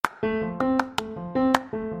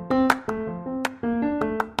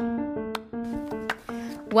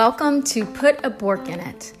Welcome to Put a Bork in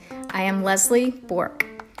It. I am Leslie Bork.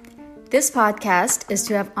 This podcast is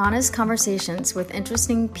to have honest conversations with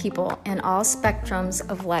interesting people in all spectrums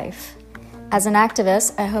of life. As an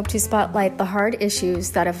activist, I hope to spotlight the hard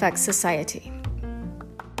issues that affect society.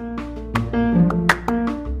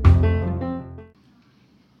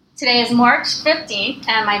 Today is March 15th,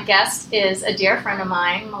 and my guest is a dear friend of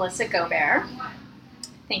mine, Melissa Gobert.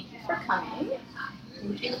 Thank you for coming.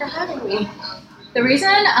 Thank you for having me. The reason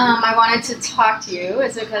I wanted to talk to you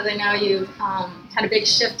is because I know you've had a big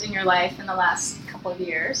shift in your life in the last couple of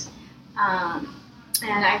years. And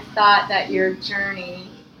I thought that your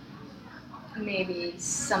journey may be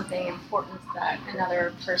something important that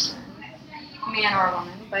another person, man or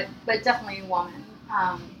woman, but definitely a woman,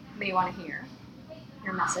 may want to hear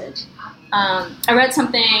your message. I read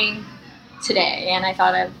something today and I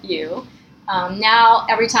thought of you. Now,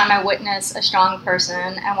 every time I witness a strong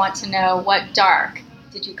person, I want to know what dark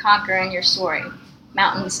did you conquer in your story.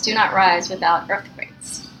 Mountains do not rise without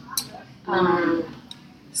earthquakes.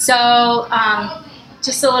 So,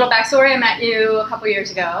 just a little backstory. I met you a couple years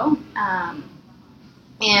ago,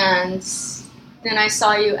 and then I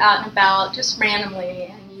saw you out and about just randomly,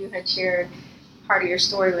 and you had shared part of your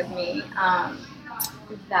story with me,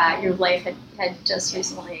 that your life had just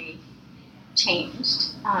recently changed.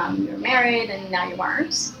 You were married and now you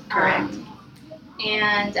weren't. Correct.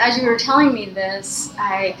 And as you were telling me this,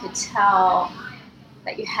 I could tell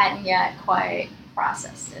that you hadn't yet quite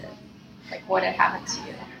processed it, like what had happened to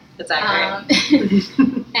you. That's accurate.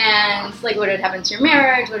 And like what had happened to your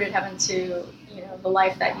marriage, what had happened to the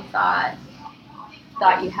life that you thought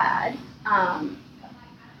you had.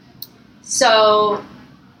 So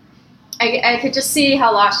I could just see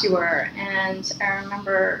how lost you were, and I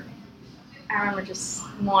remember just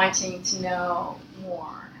wanting to know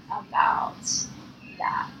more about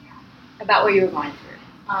that, about what you were going through.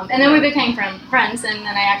 And then we became friends, and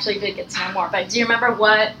then I actually did get to know more. But do you remember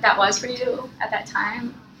what that was for you at that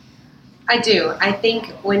time? I do. I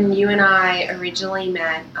think when you and I originally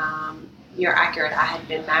met, you're accurate. I had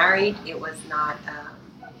been married. It was not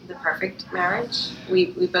the perfect marriage.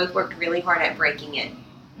 We both worked really hard at breaking it.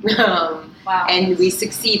 Wow. And we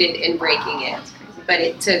succeeded in breaking it. But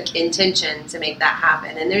it took intention to make that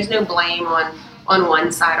happen. And there's no blame on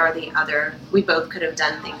one side or the other. We both could have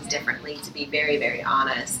done things differently, to be very, very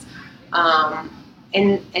honest.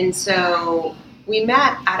 And so we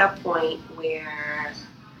met at a point where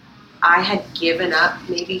I had given up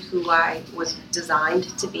maybe who I was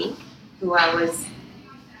designed to be, who I was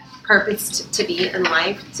purposed to be in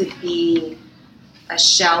life, to be a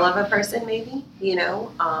shell of a person maybe,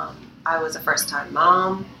 I was a first-time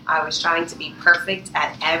mom. I was trying to be perfect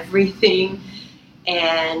at everything,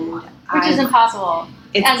 which is impossible.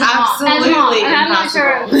 It's as a absolutely mom. impossible. I'm not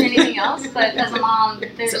sure if it's anything else, but as a mom,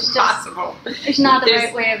 there's it's impossible. There's not the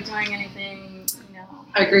right way of doing anything.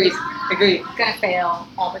 Agreed. Gonna fail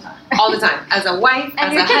all the time. All the time, as a wife, and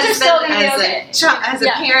as your a kids husband, are still gonna be okay. as a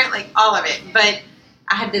parent, like all of it. But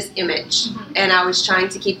I had this image, and I was trying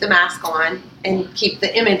to keep the mask on and keep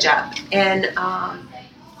the image up, and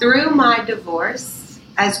through my divorce,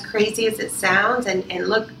 as crazy as it sounds, and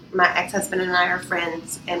look, my ex-husband and I are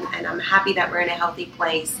friends, and I'm happy that we're in a healthy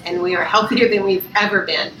place, and we are healthier than we've ever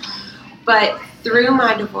been. But through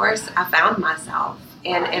my divorce, I found myself.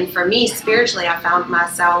 And for me, spiritually, I found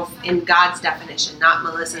myself in God's definition, not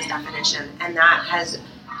Melissa's definition. And that has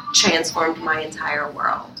transformed my entire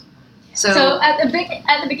world. So at the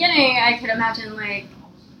beginning, I could imagine, like,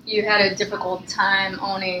 you had a difficult time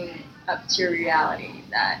owning up to your reality,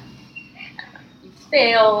 that you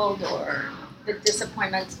failed, or the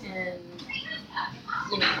disappointment in,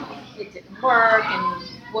 it didn't work, and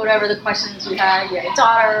whatever the questions you had a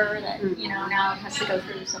daughter that, now has to go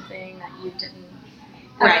through something that you didn't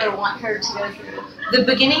ever want her to go through. The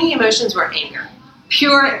beginning emotions were anger.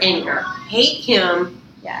 Pure anger. Hate him.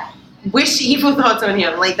 Yeah. Wish evil thoughts on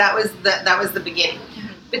him. Like, that was the beginning.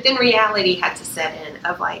 But then reality had to set in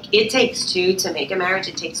of, like, it takes two to make a marriage.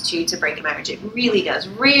 It takes two to break a marriage. It really does.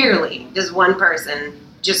 Rarely does one person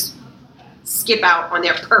just skip out on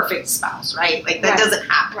their perfect spouse, right? Like, that doesn't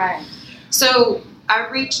happen. Right. So I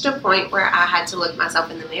reached a point where I had to look myself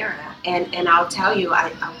in the mirror. And I'll tell you, I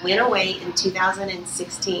went away in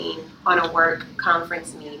 2016 on a work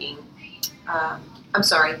conference meeting. I'm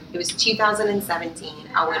sorry, it was 2017.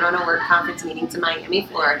 I went on a work conference meeting to Miami,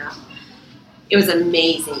 Florida. It was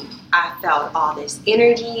amazing. I felt all this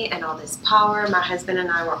energy and all this power. My husband and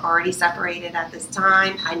I were already separated at this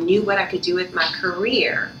time. I knew what I could do with my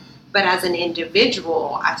career But as an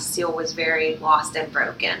individual, I still was very lost and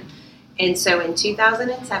broken. And so in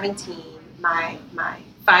 2017, my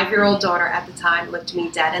 5-year-old daughter at the time looked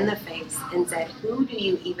me dead in the face and said, "Who do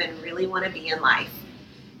you even really want to be in life?"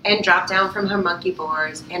 And dropped down from her monkey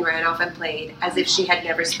bars and ran off and played as if she had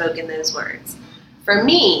never spoken those words. For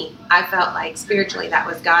me, I felt like spiritually that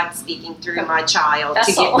was God speaking through my child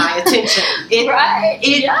to get my attention. It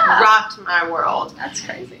rocked my world. That's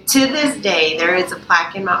crazy. To this day, there is a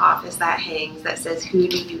plaque in my office that hangs that says, "Who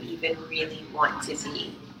do you even really want to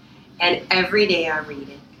be?" And every day I read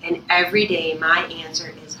it. And every day my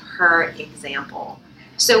answer is her example.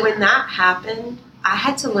 So when that happened, I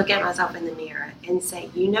had to look at myself in the mirror and say,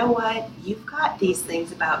 you know what? You've got these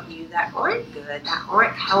things about you that aren't good, that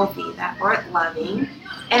aren't healthy, that aren't loving,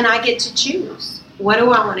 and I get to choose. What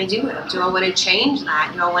do I want to do with them? Do I want to change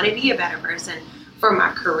that? Do I want to be a better person for my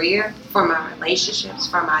career, for my relationships,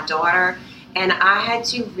 for my daughter? And I had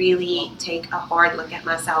to really take a hard look at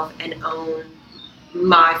myself and own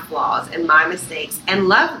my flaws and my mistakes and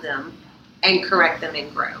love them and correct them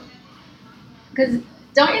and grow. Because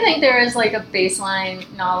don't you think there is like a baseline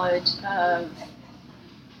knowledge of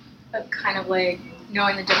kind of like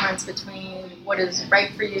knowing the difference between what is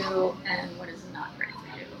right for you and what is not right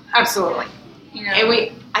for you? Absolutely. You know,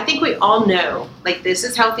 And I think we all know, like, this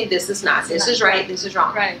is healthy, this is not, this is right, this is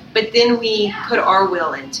wrong. Right. But then we put our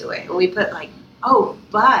will into it, and we put like, oh,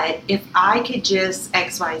 but if I could just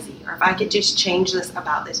X, Y, Z, or if I could just change this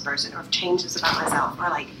about this person, or change this about myself, or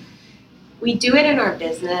like, we do it in our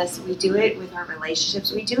business, we do it with our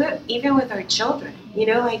relationships, we do it even with our children. You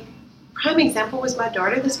know, like, prime example was my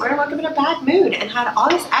daughter this morning woke up in a bad mood and had all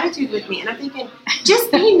this attitude with me, and I'm thinking,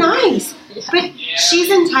 just be nice. Yeah. But she's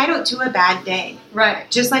entitled to a bad day. Right.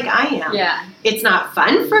 Just like I am. Yeah. It's not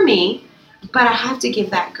fun for me, but I have to give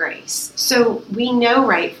that grace. So we know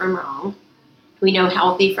right from wrong. We know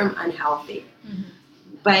healthy from unhealthy. Mm-hmm.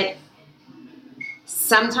 But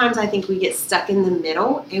sometimes I think we get stuck in the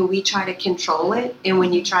middle and we try to control it. And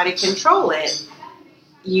when you try to control it,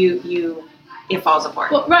 it falls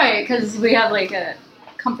apart. Well, right, because we have like a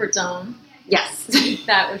comfort zone Yes.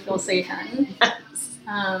 that we feel safe in. Yes.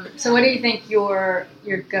 So what do you think your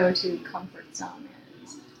go-to comfort zone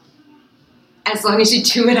is? As long as you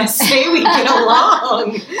do what I say, we get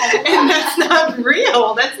along. And that's not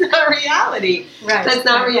real. That's not reality. Right. That's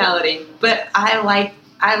not reality. But I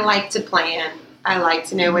like to plan. I like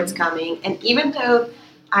to know what's coming. And even though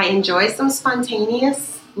I enjoy some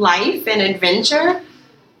spontaneous life and adventure,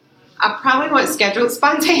 I probably want scheduled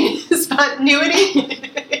spontaneity,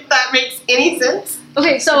 if that makes any sense.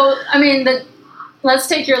 Okay, so I mean, let's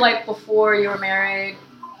take your life before you were married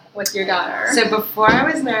with your daughter. So before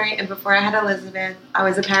I was married and before I had Elizabeth, I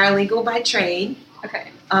was a paralegal by trade. Okay.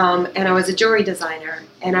 And I was a jewelry designer.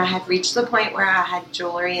 And I had reached the point where I had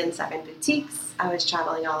jewelry in 7 boutiques. I was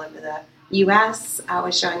traveling all over the U.S. I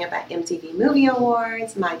was showing up at MTV Movie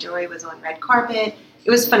Awards. My jewelry was on red carpet. It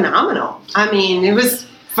was phenomenal. I mean, it was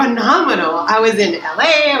phenomenal. I was in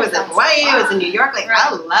L.A., I was in Hawaii, I was in New York. Like,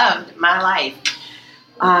 I loved my life.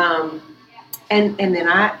 And then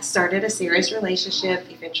I started a serious relationship,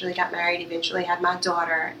 eventually got married, eventually had my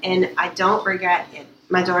daughter, and I don't regret it.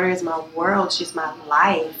 My daughter is my world. She's my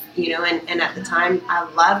life, you know, and at the time I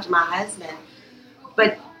loved my husband.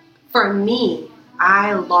 But for me,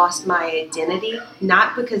 I lost my identity,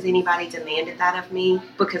 not because anybody demanded that of me,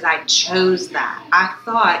 because I chose that. I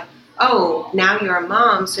thought, oh, now you're a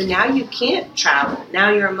mom, so now you can't travel.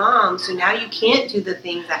 Now you're a mom, so now you can't do the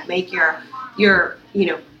things that make your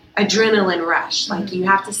adrenaline rush. Like, you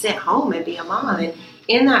have to sit home and be a mom. And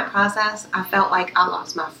in that process, I felt like I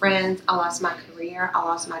lost my friends, I lost my career, I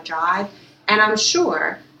lost my drive. And I'm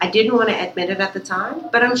sure, I didn't want to admit it at the time,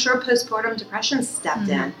 but I'm sure postpartum depression stepped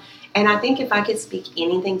in. And I think if I could speak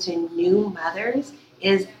anything to new mothers,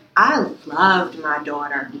 is I loved my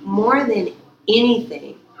daughter more than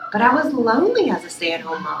anything. But I was lonely as a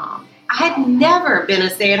stay-at-home mom. I had never been a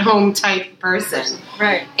stay-at-home type person.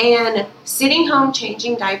 Right. And sitting home,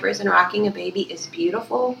 changing diapers and rocking a baby is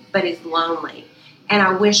beautiful, but it's lonely. And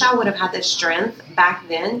I wish I would have had the strength back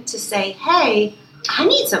then to say, hey, I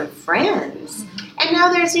need some friends. And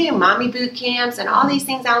now there's, mommy boot camps and all these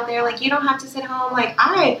things out there. Like, you don't have to sit home. Like,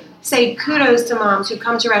 I say kudos to moms who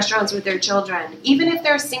come to restaurants with their children, even if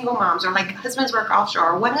they're single moms or like husbands work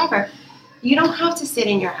offshore or whatever. You don't have to sit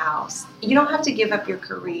in your house. You don't have to give up your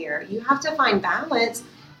career. You have to find balance.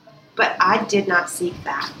 But I did not seek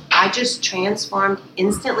that. I just transformed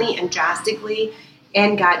instantly and drastically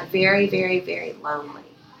and got very, very, very lonely.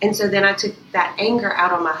 And so then I took that anger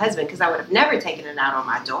out on my husband, because I would have never taken it out on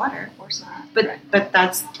my daughter. Of course not. But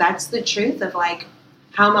that's the truth of like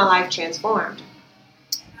how my life transformed.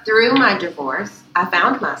 through my divorce, I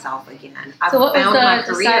found myself again. I So what was found my the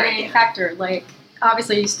career deciding again. factor? Like,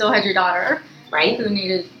 obviously you still had your daughter, Right? who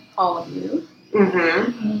needed all of you,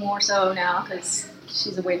 Mm-hmm. more so now because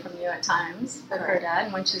she's away from you at times with her Correct. dad,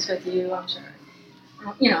 and when she's with you, I'm sure,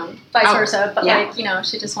 vice Oh, versa, but yeah.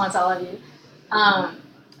 she just wants all of you.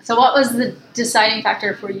 So what was the deciding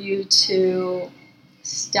factor for you to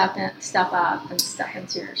step up and step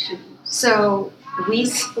into your shoes? So we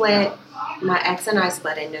split, my ex and I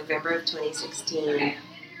split in November of 2016.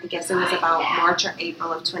 I guess it was about March or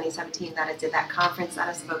April of 2017 that I did that conference that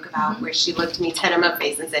I spoke about where she looked me dead in my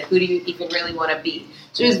face and said, who do you even really want to be?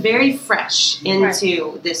 So it was very fresh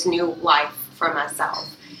into this new life for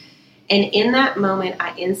myself. And in that moment,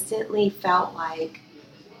 I instantly felt like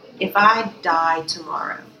if I die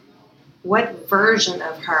tomorrow, what version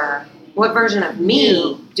of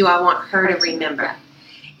me do I want her to remember? Yeah.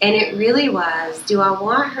 And it really was, do I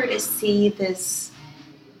want her to see this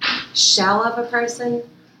shell of a person,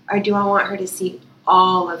 or do I want her to see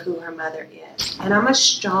all of who her mother is? And I'm a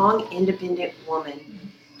strong, independent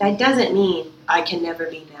woman. That doesn't mean I can never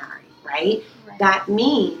be married, right? That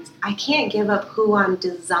means I can't give up who I'm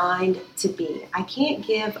designed to be. I can't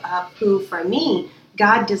give up who, for me,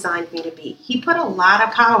 God designed me to be. He put a lot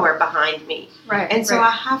of power behind me. Right. And so I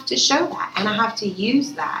have to show that, and I have to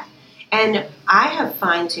use that. And I have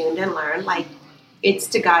fine-tuned and learned, like, it's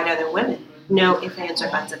to guide other women. No ifs, ands, or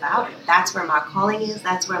buts about it. That's where my calling is.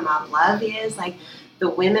 That's where my love is. Like, the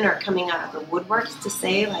women are coming out of the woodworks to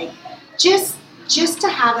say, like, just to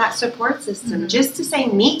have that support system, just to say,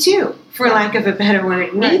 me too, for lack of a better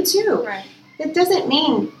word, me too. Right. It doesn't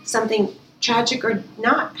mean something tragic or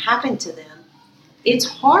not happened to them. It's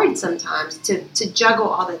hard sometimes to juggle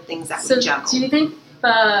all the things that we juggle. Do you think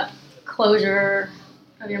the closure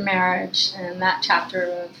of your marriage and that chapter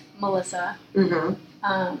of Melissa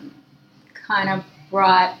kind of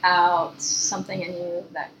brought out something in you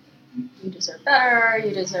that you deserve better,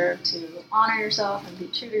 you deserve to honor yourself and be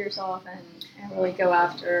true to yourself and really go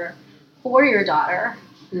after for your daughter,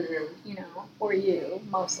 for you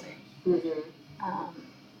mostly.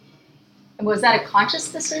 And was that a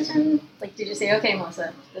conscious decision? Like, did you say, okay,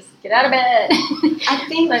 Melissa, let's get out of bed? I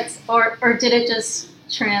think or did it just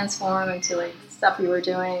transform into like stuff you were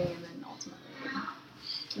doing and then ultimately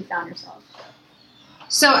you found yourself?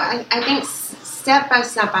 So I think step by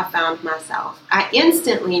step I found myself. I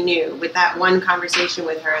instantly knew with that one conversation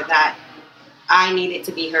with her that I needed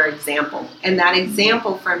to be her example. And that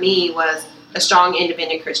example for me was a strong,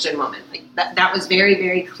 independent Christian woman. Like that was very,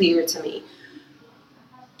 very clear to me.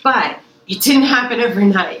 But it didn't happen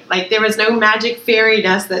overnight. Like, there was no magic fairy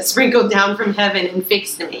dust that sprinkled down from heaven and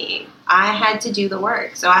fixed me. I had to do the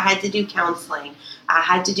work. So I had to do counseling. I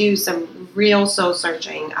had to do some real soul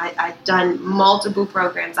searching. I've done multiple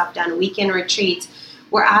programs. I've done weekend retreats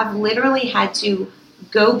where I've literally had to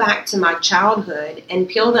go back to my childhood and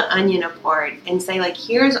peel the onion apart and say, like,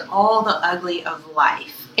 here's all the ugly of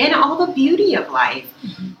life and all the beauty of life.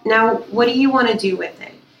 Now, what do you want to do with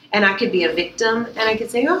it? And I could be a victim, and I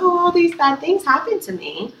could say, oh, all these bad things happened to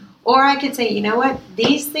me. Or I could say, you know what?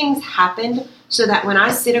 These things happened so that when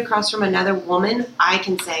I sit across from another woman, I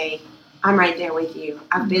can say, I'm right there with you.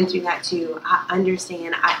 I've been through that too. I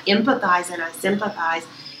understand. I empathize and I sympathize.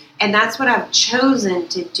 And that's what I've chosen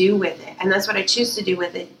to do with it. And that's what I choose to do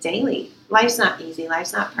with it daily. Life's not easy.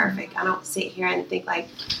 Life's not perfect. I don't sit here and think like,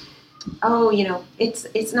 oh,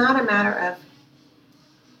 it's not a matter of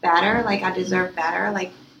better. Like, I deserve better.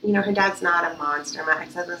 Like, her dad's not a monster. My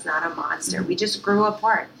ex-husband's not a monster. We just grew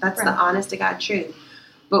apart. That's the honest to God truth.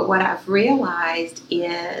 But what I've realized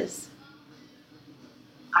is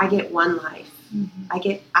I get one life. I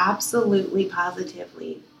get absolutely,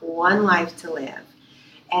 positively one life to live.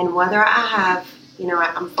 And whether I have,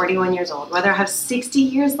 I'm 41 years old, whether I have 60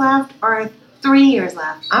 years left or 3 years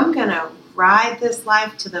left, I'm going to ride this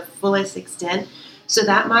life to the fullest extent so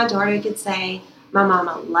that my daughter could say, my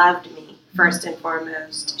mama loved me. First and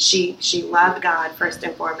foremost, she loved God first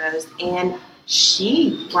and foremost, and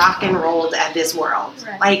she rock and rolled at this world.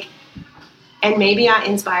 Right. And maybe I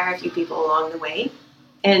inspire a few people along the way.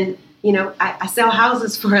 And I sell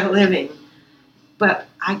houses for a living, but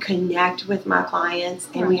I connect with my clients,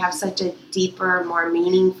 and we have such a deeper, more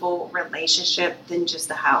meaningful relationship than just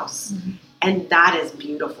a house, and that is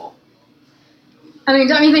beautiful. I mean,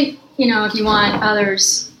 don't you think if you want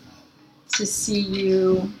others to see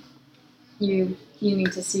you? You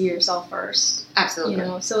need to see yourself first.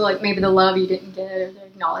 Absolutely. So like maybe the love you didn't get or the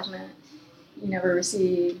acknowledgement you never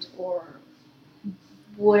received or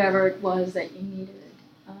whatever it was that you needed,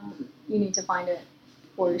 you need to find it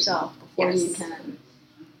for yourself before you can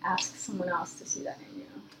ask someone else to see that in you.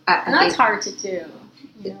 And that's hard to do.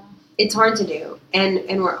 Yeah. It's hard to do, and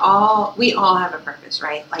we all have a purpose,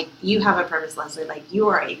 right? Like you have a purpose, Leslie. Like you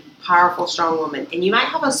are a powerful, strong woman, and you might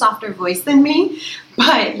have a softer voice than me,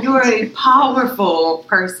 but you are a powerful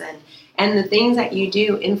person, and the things that you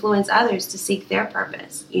do influence others to seek their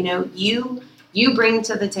purpose. You know, you bring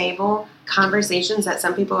to the table conversations that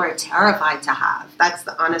some people are terrified to have. That's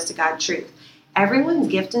the honest to God truth. Everyone's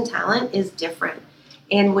gift and talent is different.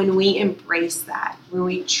 And when we embrace that, when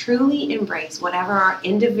we truly embrace whatever our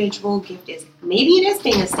individual gift is, maybe it is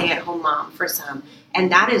being a stay-at-home mom for some,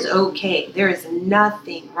 and that is okay. There is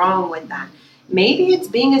nothing wrong with that. Maybe it's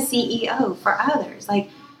being a CEO for others. Like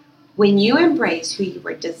when you embrace who you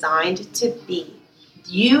were designed to be,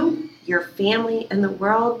 you, your family, and the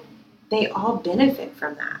world, they all benefit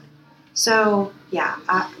from that. So, yeah.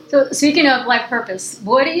 So speaking of life purpose,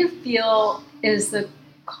 what do you feel is the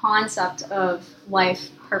concept of life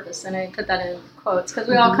purpose? And I put that in quotes because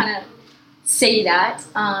we all kind of say that.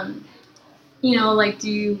 You know, like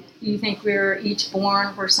do you think we're each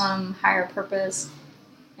born for some higher purpose,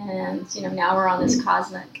 and you know now we're on this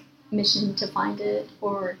cosmic mission to find it,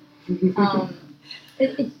 or do you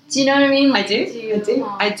know what I mean? Like,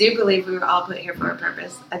 I do believe we were all put here for a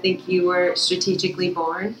purpose. I think you were strategically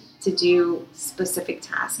born to do specific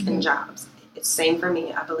tasks and jobs. It's same for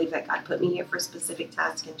me. I believe that God put me here for specific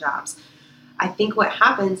tasks and jobs. I think what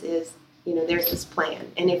happens is, you know, there's this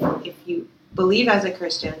plan. And if you believe as a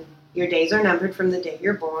Christian, your days are numbered from the day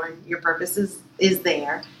you're born. Your purpose is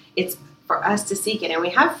there. It's for us to seek it. And we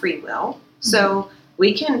have free will. So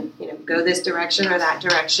we can, you know, go this direction or that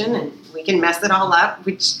direction, and we can mess it all up,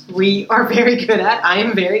 which we are very good at. I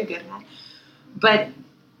am very good at. But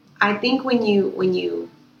I think when you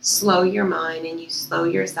slow your mind and you slow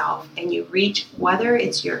yourself and you reach, whether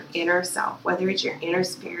it's your inner self, whether it's your inner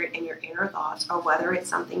spirit and your inner thoughts, or whether it's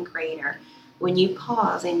something greater, when you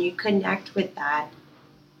pause and you connect with that,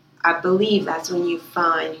 I believe that's when you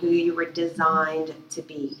find who you were designed to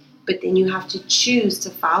be. But then you have to choose to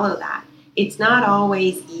follow that. It's not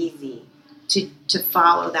always easy to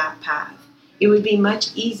follow that path. It would be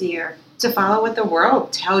much easier to follow what the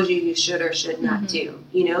world tells you should or should not do.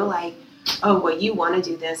 You know, like, oh, well, you want to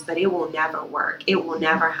do this, but it will never work. It will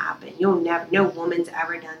never happen. No woman's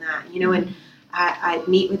ever done that. You know, and I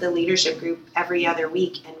meet with a leadership group every other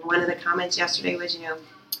week, and one of the comments yesterday was, you know,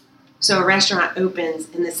 so a restaurant opens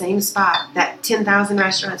in the same spot that 10,000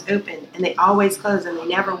 restaurants open, and they always close and they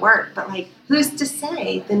never work. But like, who's to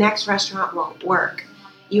say the next restaurant won't work?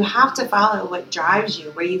 You have to follow what drives you,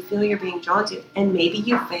 where you feel you're being drawn to. And maybe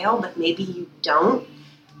you fail, but maybe you don't.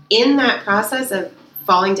 In that process of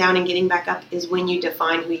falling down and getting back up is when you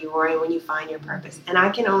define who you are and when you find your purpose. And I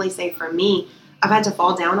can only say for me, I've had to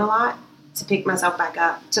fall down a lot to pick myself back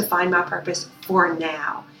up, to find my purpose for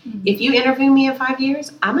now. If you interview me in 5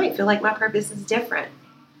 years, I might feel like my purpose is different.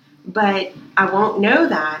 But I won't know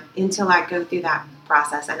that until I go through that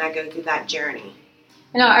process and I go through that journey.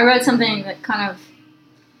 You know, I read something that kind of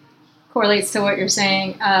correlates to what you're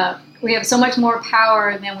saying. We have so much more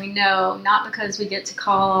power than we know, not because we get to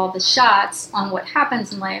call all the shots on what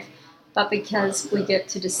happens in life, but because we get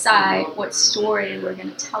to decide what story we're going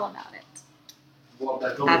to tell about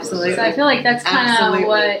it. Absolutely. So I feel like that's kind of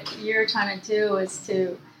what you're trying to do, is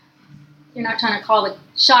you're not trying to call the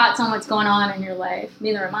shots on what's going on in your life.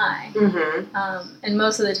 Neither am I. And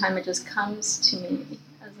most of the time it just comes to me,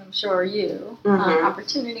 as I'm sure you,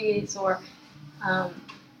 opportunities or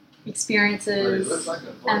experiences,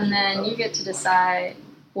 and then you get to decide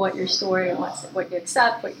what your story and what you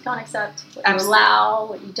accept, what you don't accept, what you allow,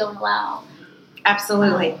 what you don't allow.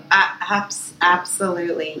 Absolutely.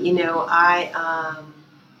 Absolutely. You know, I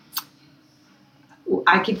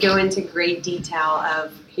could go into great detail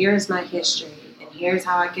of here's my history and here's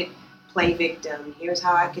how I could play victim. Here's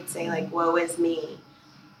how I could say like, woe is me.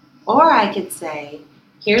 Or I could say,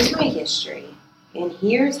 here's my history and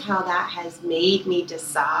here's how that has made me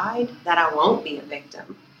decide that I won't be a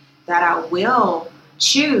victim, that I will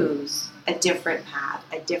choose a different path,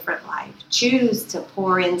 a different life, choose to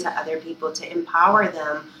pour into other people, to empower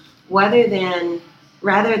them, rather than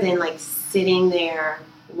like sitting there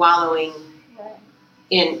wallowing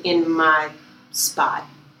in my spot.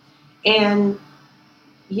 And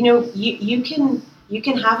you know, you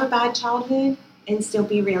can have a bad childhood and still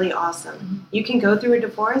be really awesome. You can go through a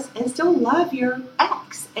divorce and still love your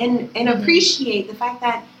ex and appreciate the fact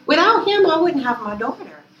that without him I wouldn't have my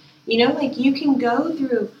daughter. You know, like you can go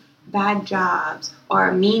through bad jobs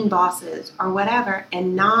or mean bosses or whatever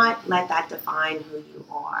and not let that define who you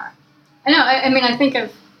are. I know. I mean, I think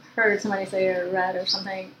I've heard somebody say or read or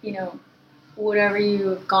something, you know, whatever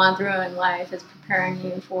you've gone through in life is preparing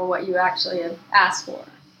you for what you actually have asked for.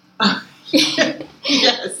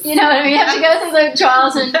 Yes. You know what I mean? You have to go through the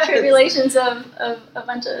trials and tribulations of a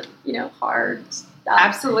bunch of, hard stuff.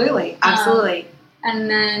 Absolutely. Absolutely. And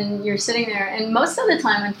then you're sitting there, and most of the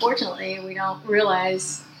time, unfortunately, we don't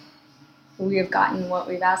realize we have gotten what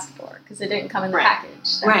we've asked for because it didn't come in the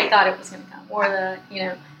package that we thought it was going to come, or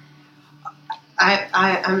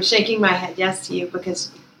I'm shaking my head yes to you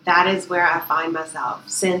because that is where I find myself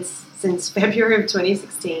since February of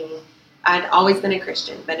 2016. I'd always been a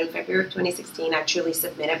Christian, but in February of 2016, I truly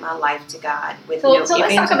submitted my life to God with no ifs, So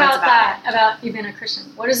let's talk about that, it. About you being a Christian.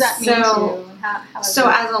 What does that mean to you? And how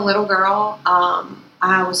as a little girl,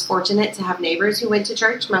 I was fortunate to have neighbors who went to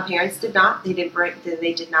church. My parents did not. They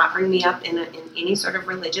did not bring me up in any sort of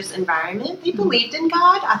religious environment. They believed in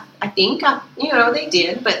God. I think, they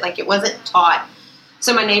did, but it wasn't taught.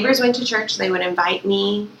 So my neighbors went to church. They would invite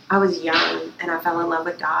me. I was young, and I fell in love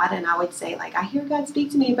with God. And I would say, I hear God speak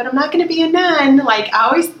to me, but I'm not going to be a nun. I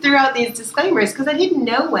always threw out these disclaimers because I didn't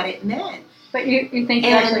know what it meant. But you think you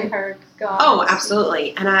actually heard God? Oh,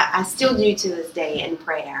 absolutely. And I still do to this day in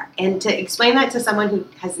prayer. And to explain that to someone who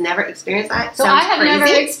has never experienced that so sounds I have crazy.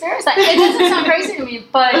 Never experienced that. It doesn't sound crazy to me,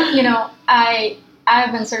 but,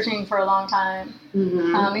 I've been searching for a long time.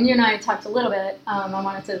 Mm-hmm. And you and I talked a little bit. I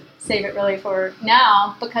wanted to save it really for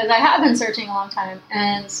now because I have been searching a long time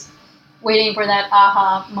and waiting for that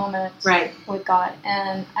aha moment with God.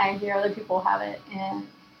 And I hear other people have it. And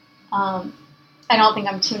I don't think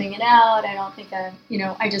I'm tuning it out. I don't think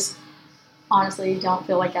I just honestly don't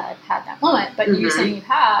feel like I've had that moment. But you saying you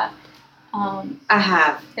have. I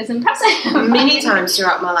have. It's impressive. Many times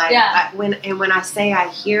throughout my life. Yeah. When I say I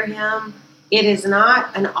hear him, it is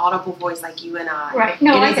not an audible voice like you and I. Right.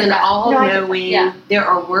 No, it is an all-knowing. Yeah. There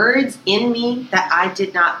are words in me that I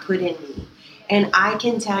did not put in me. And I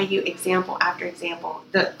can tell you example after example.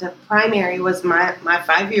 The primary was my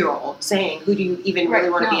 5-year-old saying, who do you even really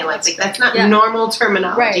want to be in life? That's not normal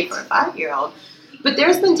terminology for a 5-year-old. But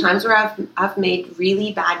there's been times where I've made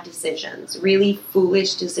really bad decisions, really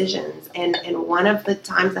foolish decisions. And one of the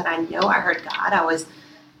times that I know I heard God,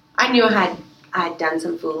 I knew I had done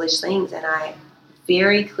some foolish things, and I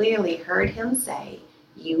very clearly heard him say,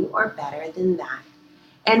 "You are better than that."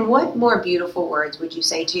 And what more beautiful words would you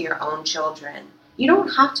say to your own children? You don't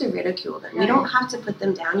have to ridicule them. Right. You don't have to put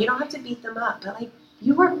them down. You don't have to beat them up. But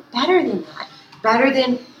you are better than that. Better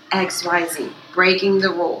than XYZ, breaking the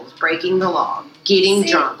rules, breaking the law, getting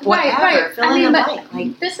drunk, whatever. Right. Fill in the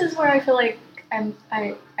blank. This is where I feel like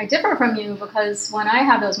I differ from you because when I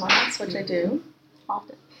have those moments, which I do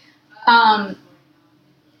often,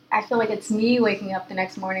 I feel like it's me waking up the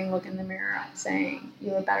next morning, looking in the mirror, saying,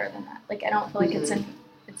 "You are better than that." I don't feel like it's an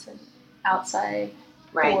outside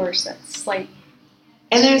force that's and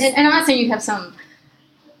I'm not saying you have some,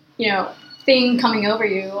 thing coming over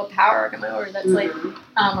you, a power coming over that's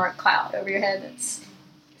or a cloud over your head that's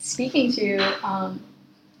speaking to you.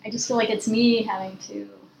 I just feel like it's me having to.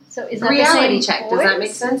 So is that reality the same check? voice? Does that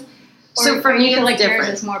make sense? Or, so for me, you feel it's like different.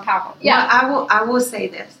 yours is more powerful. Yeah, well, I will say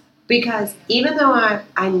this. Because even though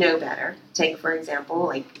I know better, take for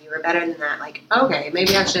example, you were better than that, okay,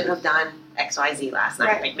 maybe I shouldn't have done XYZ last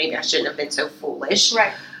night. Right. Maybe I shouldn't have been so foolish.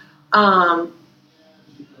 Right.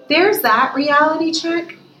 There's that reality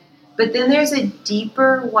check, but then there's a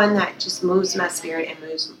deeper one that just moves my spirit and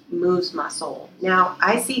moves my soul. Now,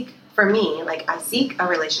 I seek a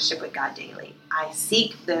relationship with God daily. I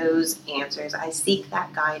seek those answers. I seek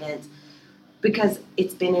that guidance because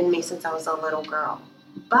it's been in me since I was a little girl.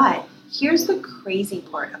 But here's the crazy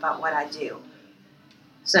part about what I do.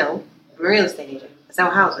 So, I'm a real estate agent. I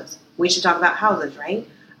sell houses. We should talk about houses, right?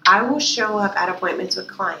 I will show up at appointments with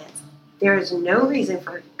clients. There is no reason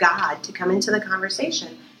for God to come into the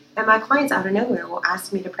conversation. And my clients out of nowhere will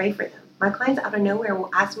ask me to pray for them. My clients out of nowhere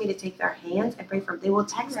will ask me to take their hands and pray for them. They will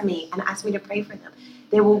text me and ask me to pray for them.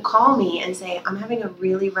 They will call me and say, "I'm having a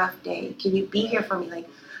really rough day. Can you be here for me?"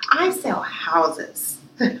 I sell houses.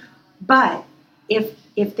 But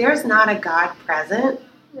if there's not a God present,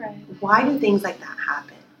 why do things like that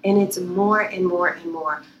happen? And it's more and more and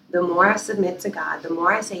more. The more I submit to God, the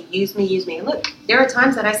more I say, "Use me, use me." And look, there are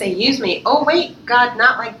times that I say, "Use me." Oh wait, God,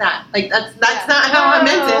 not like that. That's not how I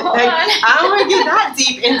meant it. I don't want to get that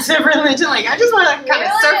deep into religion. I just want to kind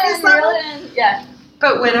of surface level. Yeah.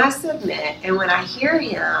 But when I submit and when I hear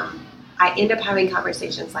him, I end up having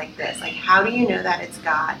conversations like this. How do you know that it's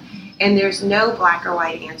God? And there's no black or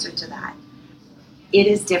white answer to that. It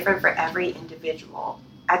is different for every individual.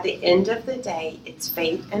 At the end of the day, it's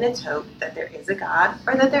faith and it's hope that there is a God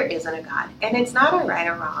or that there isn't a God. And it's not a right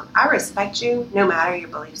or wrong. I respect you no matter your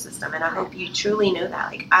belief system. And I hope you truly know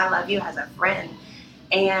that. I love you as a friend.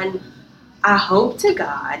 And I hope to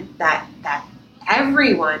God that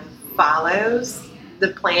everyone follows the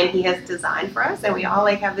plan he has designed for us, and we all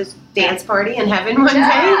like have this dance party in heaven one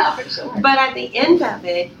Yeah, day. for sure. But at the end of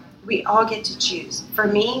it, we all get to choose. For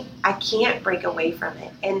me, I can't break away from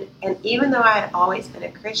it. And even though I had always been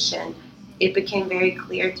a Christian, it became very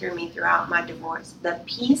clear through me throughout my divorce. The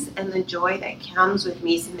peace and the joy that comes with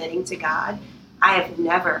me submitting to God, I have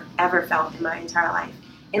never, ever felt in my entire life.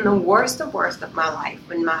 In the worst of my life,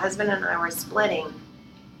 when my husband and I were splitting,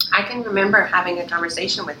 I can remember having a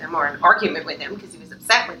conversation with him or an argument with him because he was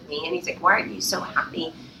upset with me. And he's like, why are you so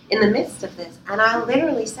happy in the midst of this? And I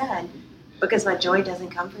literally said, because my joy doesn't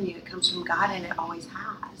come from you. It comes from God, and it always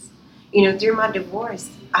has. You know, through my divorce,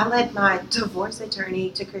 I led my divorce attorney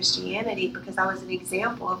to Christianity because I was an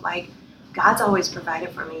example of like, God's always provided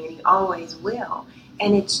for me and he always will.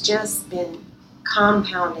 And it's just been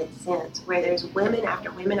compounded since, where there's women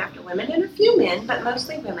after women after women, and a few men, but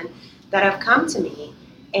mostly women, that have come to me.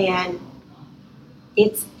 And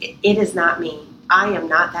it is not me. I am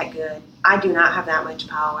not that good. I do not have that much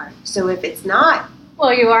power. So if it's not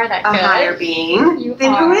Well, you are that a good. higher being,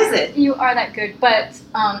 then who is it? You are that good. But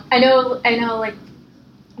I know.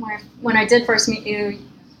 Like when I did first meet you,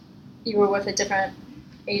 you were with a different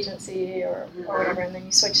agency or whatever, and then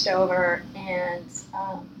you switched over, and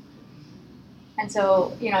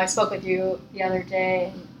so I spoke with you the other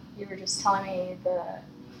day, and you were just telling me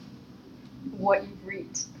what you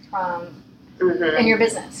reaped from in your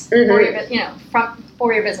business for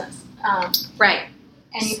your business, right.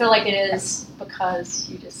 And you feel like it is because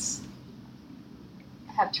you just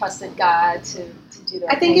have trusted God to do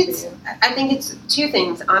that. I think it's two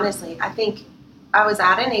things, honestly. I think I was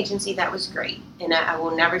at an agency that was great, and I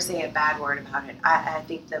will never say a bad word about it. I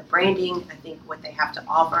think the branding, I think what they have to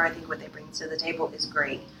offer, I think what they bring to the table is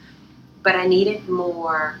great. But I needed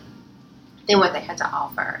more than what they had to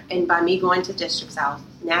offer. And by me going to District South,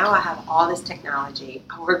 now I have all this technology.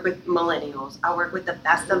 I work with millennials. I work with the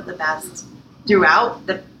best of the best throughout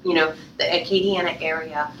the Acadiana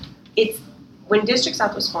area. It's when District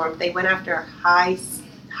South was formed, they went after high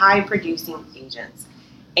producing agents.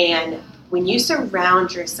 And when you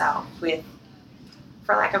surround yourself with,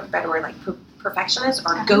 for lack of a better word, like perfectionists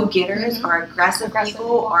or go-getters or aggressive people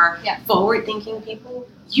or forward-thinking people,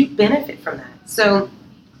 you benefit from that. So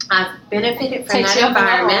I've benefited from that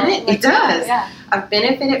environment. It does. Yeah. I've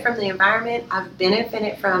benefited from the environment. I've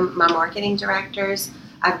benefited from my marketing directors.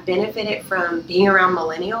 I've benefited from being around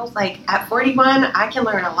millennials. Like at 41, I can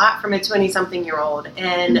learn a lot from a 20-something-year-old,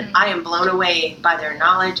 and I am blown away by their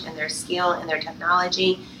knowledge and their skill and their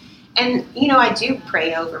technology. And, I do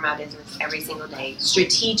pray over my business every single day,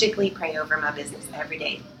 strategically pray over my business every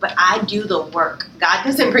day. But I do the work. God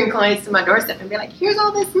doesn't bring clients to my doorstep and be like, here's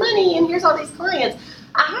all this money and here's all these clients.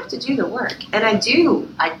 I have to do the work. And I do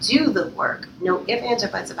the work. No ifs, ands, or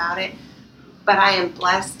buts about it. But I am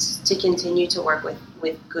blessed to continue to work with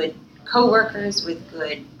good coworkers, with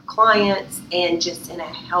good clients, and just in a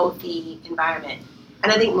healthy environment.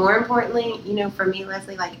 And I think more importantly, for me,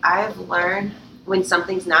 Leslie, like I've learned when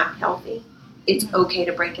something's not healthy, it's okay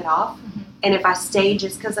to break it off. And if I stay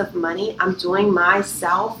just because of money, I'm doing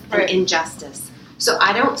myself an injustice. So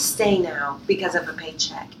I don't stay now because of a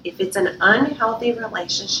paycheck. If it's an unhealthy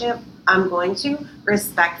relationship, I'm going to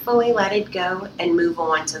respectfully let it go and move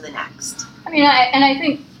on to the next. I mean, I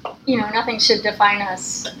think, nothing should define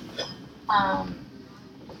us,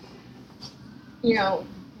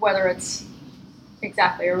 whether it's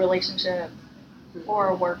exactly a relationship or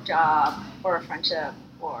a work job or a friendship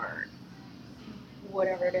or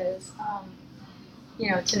whatever it is,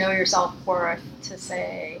 to know your self-worth, to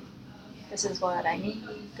say, this is what I need,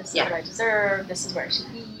 this is what I deserve, this is where I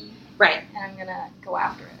should be. Right. And I'm going to go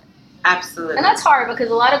after it. Absolutely. And that's hard because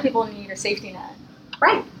a lot of people need a safety net.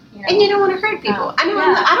 Right. And you don't want to hurt people. I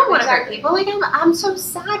don't want to hurt people. Like I'm so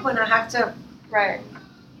sad when I have to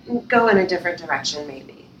go in a different direction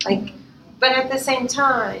maybe. Like, but at the same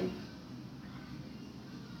time,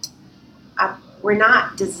 we're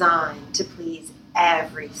not designed to please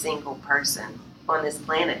every single person on this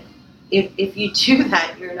planet. If you do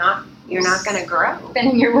that, you're not going to grow.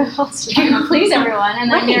 Spinning your wheels trying to please everyone,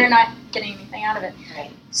 and then you're not getting anything out of it.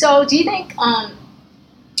 Right. So, do you think? I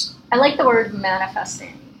like the word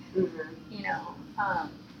manifesting.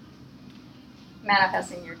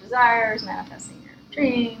 Manifesting your desires, manifesting your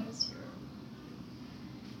dreams,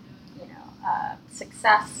 your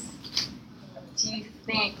success. Do you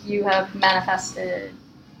think you have manifested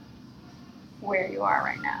where you are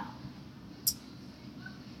right now?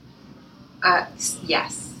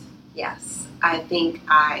 Yes. I think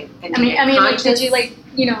I mean, like, did you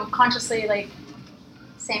consciously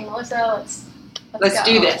say, Melissa, let's go.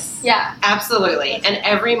 Do this. Yeah, absolutely. And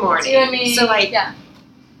every morning. You and me. So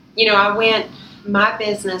My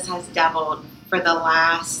business has doubled for the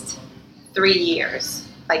last 3 years.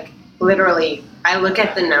 Like, literally, I look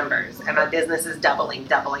at the numbers and my business is doubling.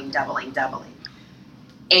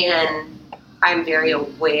 And I'm very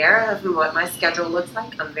aware of what my schedule looks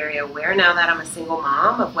like. I'm very aware now that I'm a single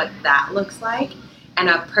mom of what that looks like. And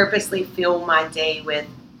I purposely fill my day with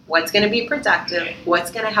what's going to be productive, what's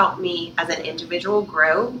going to help me as an individual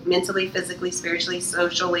grow mentally, physically, spiritually,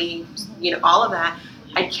 socially, all of that.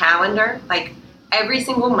 I calendar, like every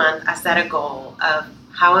single month I set a goal of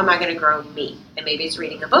how am I going to grow me? And maybe it's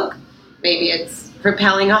reading a book, maybe it's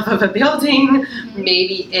rappelling off of a building,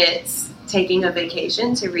 maybe it's taking a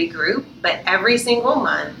vacation to regroup. But every single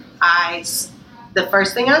month, the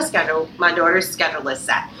first thing I schedule, my daughter's schedule is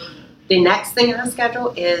set. The next thing I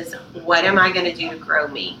schedule is what am I going to do to grow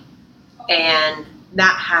me? And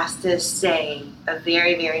that has to stay a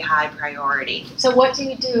very, very high priority. So what do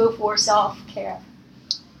you do for self-care?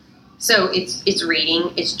 So it's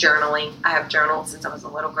reading, it's journaling. I have journaled since I was a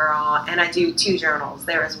little girl, and I do 2 journals.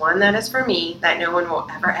 There is one that is for me that no one will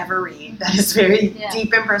ever read. That is very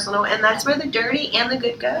deep and personal, and that's where the dirty and the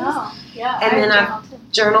good goes. Oh, yeah. And then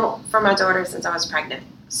I've journaled for my daughter since I was pregnant.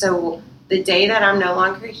 So the day that I'm no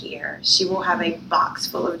longer here, she will have a box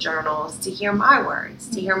full of journals to hear my words,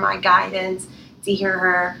 to hear my guidance, to hear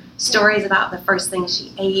her stories about the first thing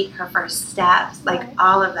she ate, her first steps, like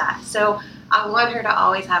all of that. So I want her to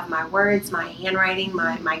always have my words, my handwriting,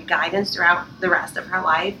 my guidance throughout the rest of her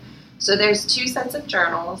life. So there's 2 sets of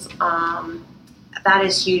journals. That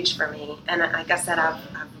is huge for me. And like I said, I've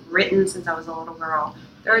written since I was a little girl.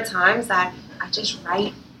 There are times that I just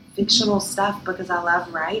write fictional stuff because I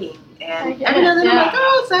love writing. And every now and then I'm like,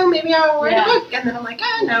 oh, so maybe I'll write a book. And then I'm like,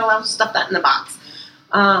 oh, no, I'll stuff that in the box.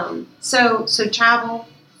 So travel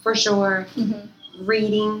for sure,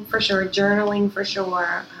 reading for sure, journaling for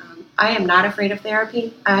sure. I am not afraid of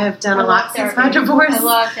therapy. I have done a lot since my divorce. I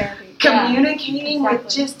love therapy. Communicating with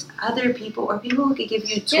just other people or people who could give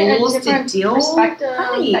you tools to deal with. Perspective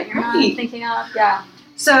that you're not thinking of. Yeah.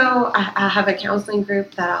 So I have a counseling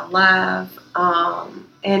group that I love.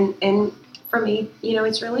 And for me,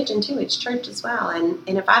 it's religion too. It's church as well.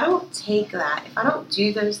 And if I don't take that, if I don't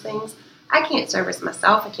do those things, I can't service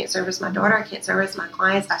myself. I can't service my daughter. I can't service my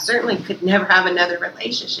clients. I certainly could never have another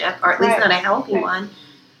relationship, or at least not a healthy one.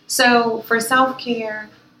 So for self-care,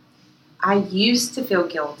 I used to feel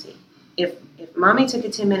guilty. If mommy took a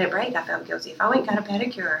 10-minute break, I felt guilty. If I went and got a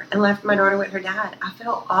pedicure and left my daughter with her dad, I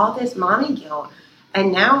felt all this mommy guilt.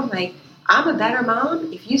 And now I'm like, I'm a better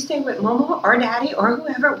mom if you stay with mama or daddy or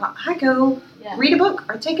whoever. Well, I go read a book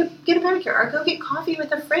or get a pedicure or go get coffee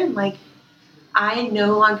with a friend. Like, I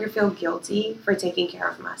no longer feel guilty for taking care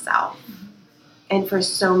of myself. And for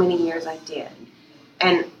so many years I did.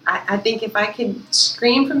 And I think if I could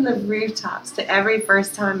scream from the rooftops to every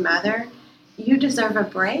first-time mother, you deserve a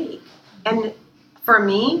break. And for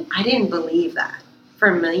me, I didn't believe that.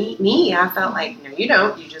 For me, I felt like, no, you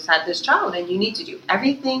don't. You just had this child, and you need to do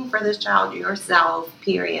everything for this child yourself,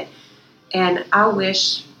 period. And I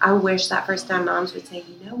wish that first-time moms would say,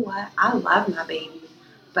 you know what? I love my baby,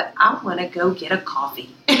 but I want to go get a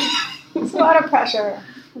coffee. It's a lot of pressure.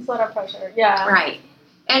 Yeah. Right.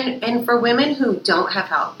 And for women who don't have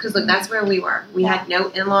help, because look, that's where we were. We had no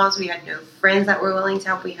in-laws. We had no friends that were willing to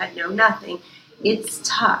help. We had no nothing. It's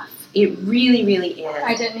tough. It really, really is.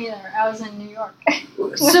 I didn't either. I was in New York.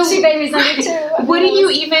 So 2 babies under 2. What do you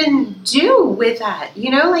even do with that?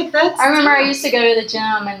 That's I remember tough. I used to go to the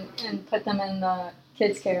gym and put them in the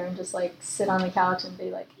kids care and just sit on the couch and be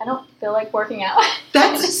like, I don't feel like working out.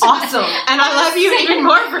 That's awesome. And I love you even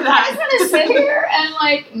more for that. I'm going to sit here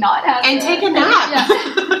and not have and take a nap.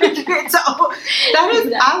 So that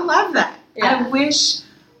is, I love that. Yeah. I wish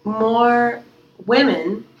more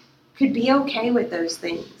women could be okay with those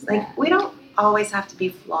things. We don't always have to be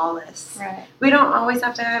flawless. Right. We don't always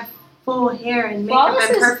have to have full hair and makeup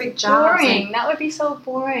and perfect jobs. Boring. That would be so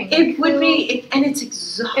boring. It would be, and it's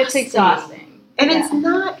exhausting. It's exhausting. And it's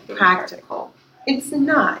not practical. It's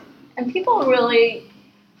not. And people really,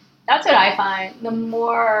 that's what I find. The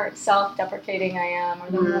more self-deprecating I am, or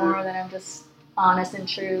the more that I'm just honest and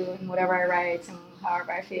true in whatever I write and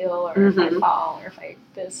however I feel, or if I fall, or if I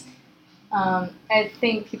this, I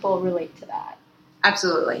think people relate to that.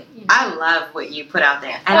 Absolutely. I love what you put out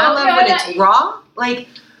there. And I love when it's raw. But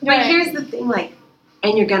here's the thing,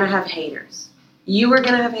 and you're going to have haters. You are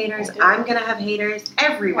going to have haters. I'm going to have haters.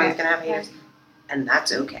 Everybody's going to have haters. And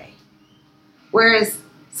that's okay. Whereas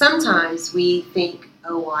sometimes we think,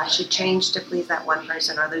 oh, well, I should change to please that one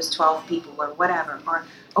person or those 12 people or whatever. Or,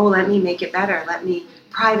 oh, let me make it better. Let me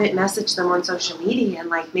private message them on social media and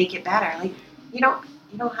make it better. You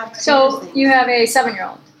don't have to do those things. So you have a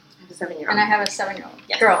 7-year-old. 7-year-old. And I have a 7-year-old.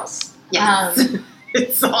 Yes. Girls. Yes.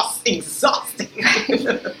 It's exhausting.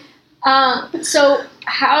 So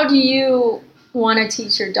how do you want to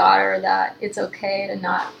teach your daughter that it's okay to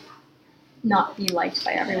not be liked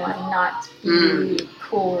by everyone, not be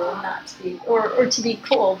cool, not to be, or to be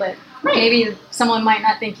cool, but maybe someone might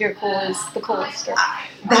not think you're cool is the coolest. Or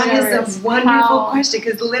that is a wonderful question,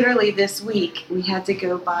 because literally this week we had to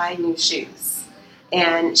go buy new shoes.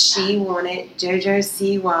 And she wanted JoJo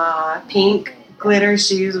Siwa pink glitter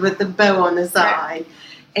shoes with the bow on the side.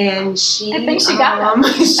 And I think she got them.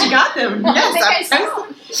 She got them. Yes,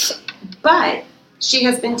 I saw. But she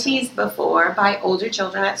has been teased before by older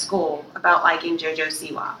children at school about liking JoJo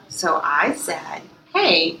Siwa. So I said,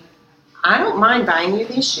 hey, I don't mind buying you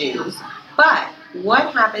these shoes, but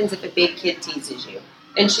what happens if a big kid teases you?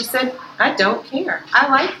 And she said, I don't care. I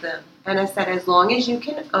like them. And I said, as long as you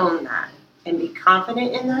can own that and be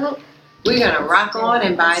confident in that, we're going to rock on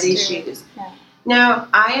and buy these shoes. Yeah. Now,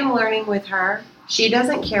 I am learning with her. She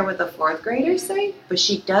doesn't care what the 4th graders say, but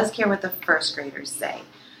she does care what the 1st graders say.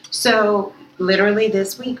 So literally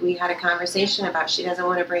this week we had a conversation about she doesn't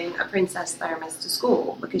want to bring a princess thermos to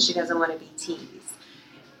school because she doesn't want to be teased.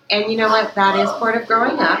 And you know what? That is part of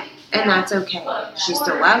growing up, and that's okay. She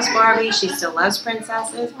still loves Barbie. She still loves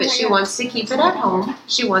princesses, but she wants to keep it at home.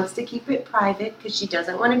 She wants to keep it private because she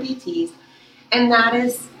doesn't want to be teased. And that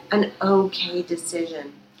is an okay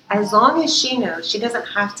decision. As long as she knows she doesn't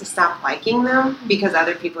have to stop liking them because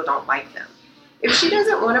other people don't like them. If she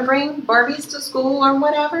doesn't want to bring Barbies to school or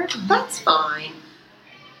whatever, that's fine.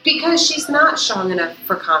 Because she's not strong enough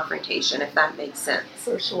for confrontation, if that makes sense.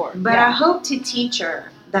 For sure. But I hope to teach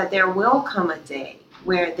her that there will come a day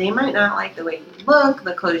where they might not like the way you look,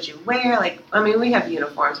 the clothes you wear. Like, I mean, we have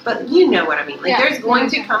uniforms, but you know what I mean. Like, there's going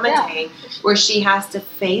to come a day where she has to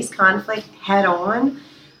face conflict head on.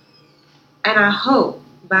 And I hope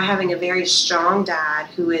by having a very strong dad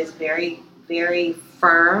who is very, very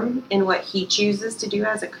firm in what he chooses to do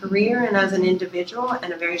as a career and as an individual,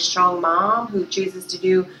 and a very strong mom who chooses to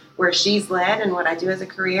do where she's led and what I do as a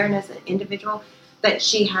career and as an individual, that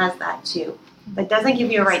she has that too. That doesn't give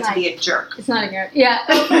you a right to be a jerk. It's not a jerk. Yeah,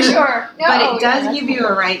 for sure. No, but it does give you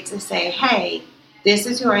a right to say, hey, this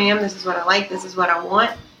is who I am, this is what I like, this is what I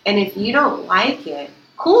want, and if you don't like it,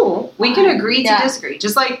 cool, we can agree to disagree.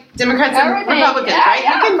 Just like Democrats and Republicans, right?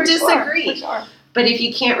 We can disagree. Sure. But if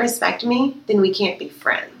you can't respect me, then we can't be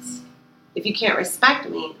friends. If you can't respect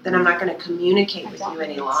me, then I'm not going to communicate with you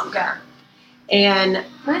any longer. Yeah. And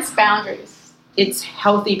it's boundaries. It's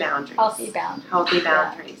healthy boundaries. Healthy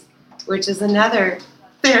boundaries, which is another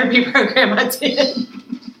therapy program I did.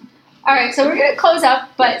 All right, so we're going to close up,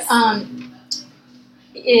 but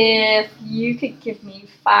if you could give me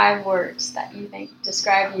 5 words that you think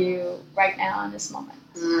describe you right now in this moment.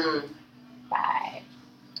 5. 5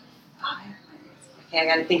 words. Okay, I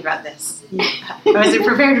got to think about this. I wasn't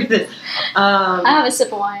prepared for this. I have a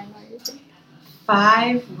sip of wine. What do you think?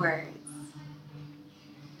 5 words.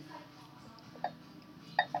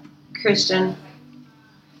 Christian,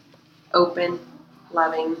 open,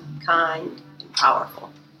 loving, kind, and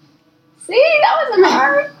powerful. See, that wasn't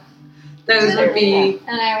hard. Those would be,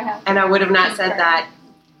 and I would have not said that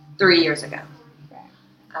 3 years ago.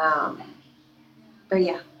 But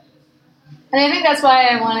yeah. And I think that's why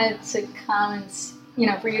I wanted to come and,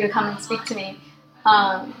 for you to come and speak to me,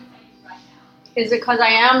 is because I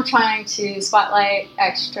am trying to spotlight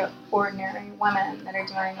extraordinary women that are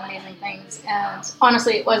doing amazing things. And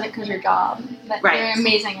honestly, it wasn't because your job that you're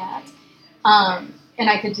amazing at. And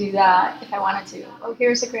I could do that if I wanted to. Oh,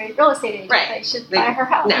 here's a great real estate agent. Right. I should buy her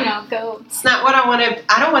house. No. Go. It's not what I want to.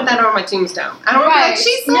 I don't want that on my tombstone. I don't want to be like,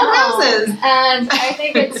 she sold houses. And I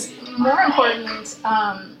think it's more important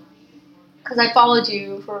because I followed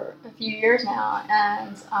you for a few years now,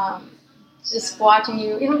 and just watching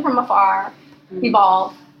you, even from afar,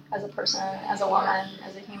 evolve as a person, as a woman,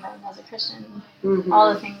 as a human, as a Christian.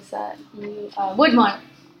 All the things that you would want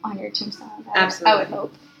on your tombstone. Absolutely. I would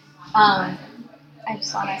hope. I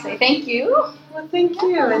just want to say thank you. Well, thank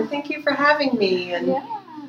you, and thank you for having me. And